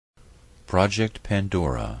Project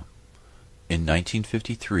Pandora. In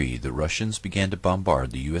 1953, the Russians began to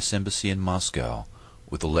bombard the U.S. Embassy in Moscow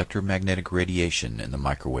with electromagnetic radiation in the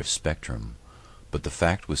microwave spectrum, but the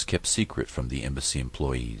fact was kept secret from the embassy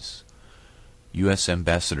employees. U.S.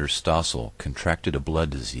 Ambassador Stossel contracted a blood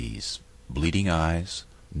disease, bleeding eyes,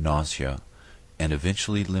 nausea, and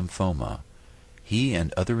eventually lymphoma. He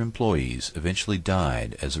and other employees eventually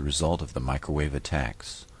died as a result of the microwave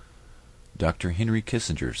attacks. Dr. Henry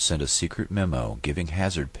Kissinger sent a secret memo giving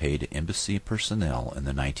hazard pay to embassy personnel in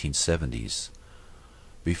the 1970s.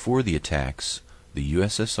 Before the attacks, the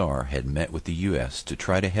USSR had met with the U.S. to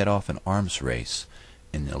try to head off an arms race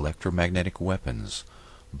in electromagnetic weapons,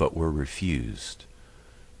 but were refused.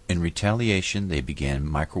 In retaliation, they began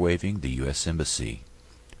microwaving the U.S. Embassy.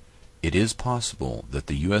 It is possible that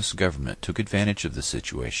the U.S. government took advantage of the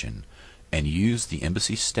situation and used the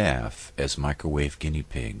embassy staff as microwave guinea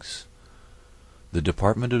pigs. The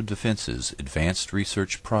Department of Defense's Advanced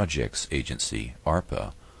Research Projects Agency,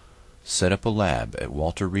 ARPA, set up a lab at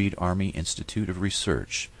Walter Reed Army Institute of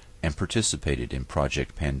Research and participated in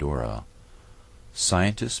Project Pandora.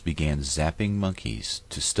 Scientists began zapping monkeys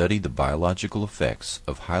to study the biological effects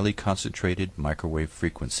of highly concentrated microwave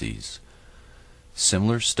frequencies.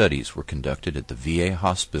 Similar studies were conducted at the VA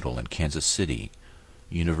hospital in Kansas City,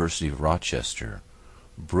 University of Rochester,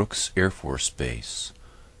 Brooks Air Force Base,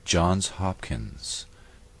 Johns Hopkins,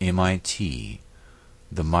 MIT,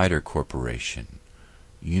 the MITRE Corporation,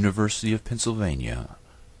 University of Pennsylvania,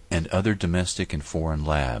 and other domestic and foreign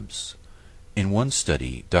labs. In one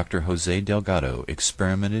study, Dr. Jose Delgado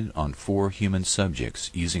experimented on 4 human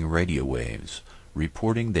subjects using radio waves,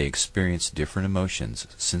 reporting they experienced different emotions,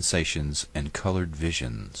 sensations, and colored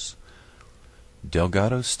visions.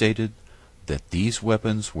 Delgado stated that these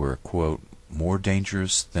weapons were, quote, more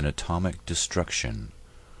dangerous than atomic destruction.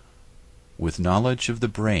 With knowledge of the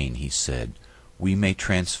brain, he said, we may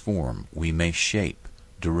transform, we may shape,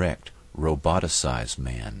 direct, roboticize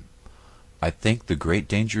man. I think the great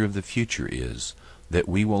danger of the future is that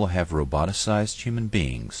we will have roboticized human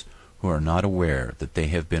beings who are not aware that they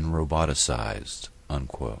have been roboticized,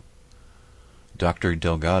 unquote. Dr.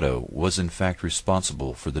 Delgado was in fact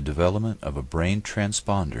responsible for the development of a brain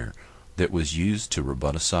transponder that was used to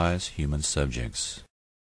roboticize human subjects.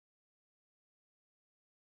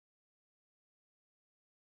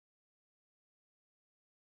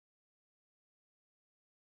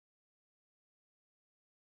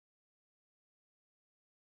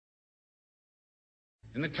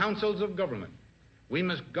 In the councils of government, we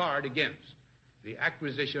must guard against the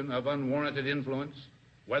acquisition of unwarranted influence,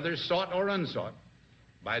 whether sought or unsought,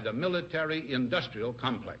 by the military-industrial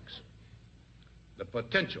complex. The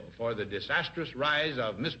potential for the disastrous rise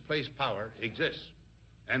of misplaced power exists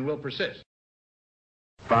and will persist.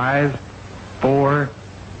 5, 4,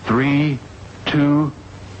 3, 2,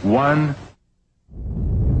 1.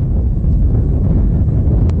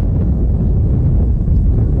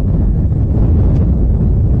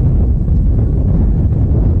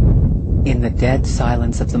 In the dead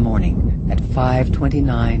silence of the morning, at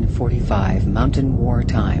 5:29:45 Mountain War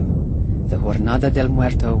time, the Jornada del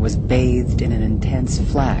Muerto was bathed in an intense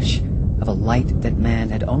flash of a light that man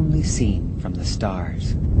had only seen from the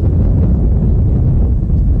stars.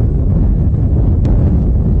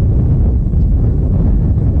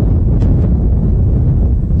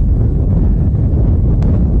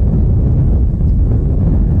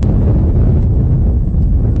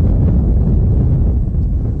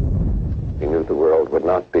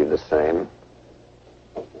 Not be the same.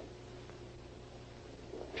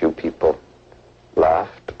 Few people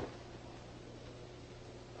laughed.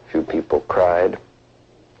 Few people cried.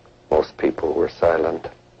 Most people were silent.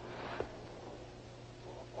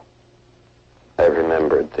 I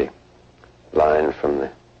remembered the line from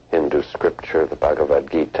the Hindu scripture, the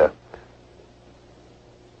Bhagavad Gita.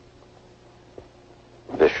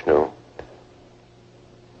 Vishnu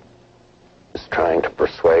is trying to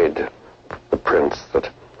persuade the prince that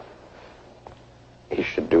he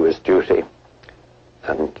should do his duty,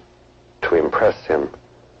 and to impress him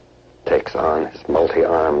takes on his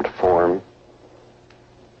multi-armed form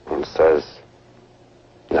and says,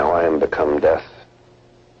 now I am become death,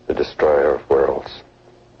 the destroyer of worlds.